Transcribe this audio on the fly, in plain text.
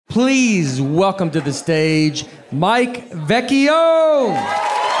Please welcome to the stage, Mike Vecchione.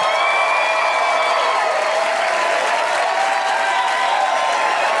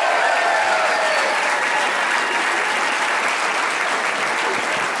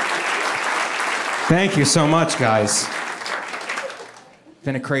 Thank you so much, guys.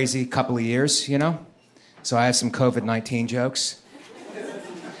 Been a crazy couple of years, you know? So I have some COVID-19 jokes.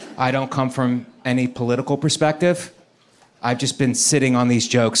 I don't come from any political perspective. I've just been sitting on these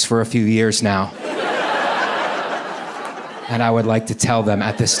jokes for a few years now. And I would like to tell them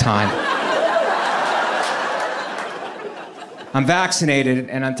at this time. I'm vaccinated,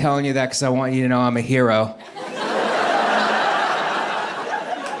 and I'm telling you that because I want you to know I'm a hero.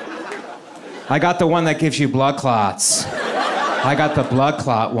 I got the one that gives you blood clots. I got the blood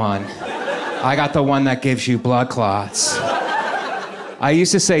clot one. I got the one that gives you blood clots. I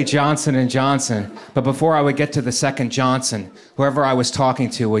used to say Johnson & Johnson, but before I would get to the second Johnson, whoever I was talking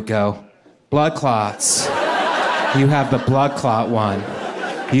to would go, blood clots. You have the blood clot one.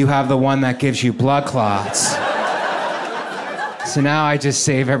 You have the one that gives you blood clots. So now I just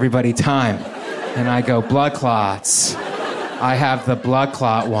save everybody time. And I go, blood clots. I have the blood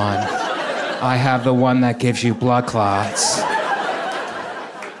clot one. I have the one that gives you blood clots.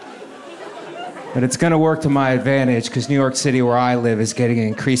 But it's gonna work to my advantage because New York City, where I live, is getting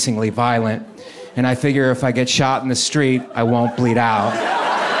increasingly violent. And I figure if I get shot in the street, I won't bleed out.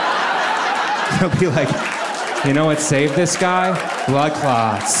 They'll be like, you know what saved this guy? Blood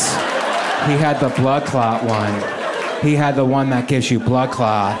clots. He had the blood clot one. He had the one that gives you blood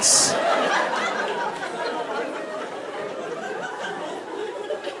clots.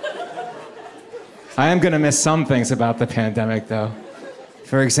 I am gonna miss some things about the pandemic, though.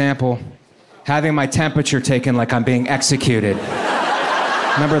 For example, having my temperature taken like I'm being executed.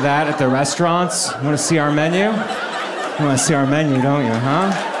 Remember that at the restaurants? You want to see our menu? You want to see our menu, don't you,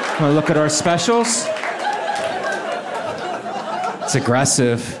 huh? You want to look at our specials? It's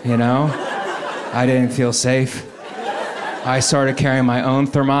aggressive, you know? I didn't feel safe. I started carrying my own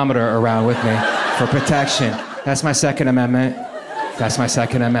thermometer around with me for protection. That's my Second Amendment. That's my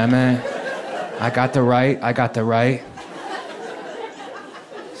Second Amendment. I got the right. I got the right.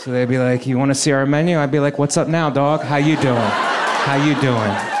 So they'd be like, you want to see our menu? I'd be like, what's up now, dog? How you doing? How you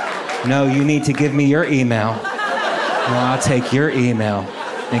doing? No, you need to give me your email. No, I'll take your email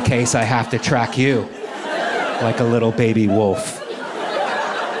in case I have to track you like a little baby wolf.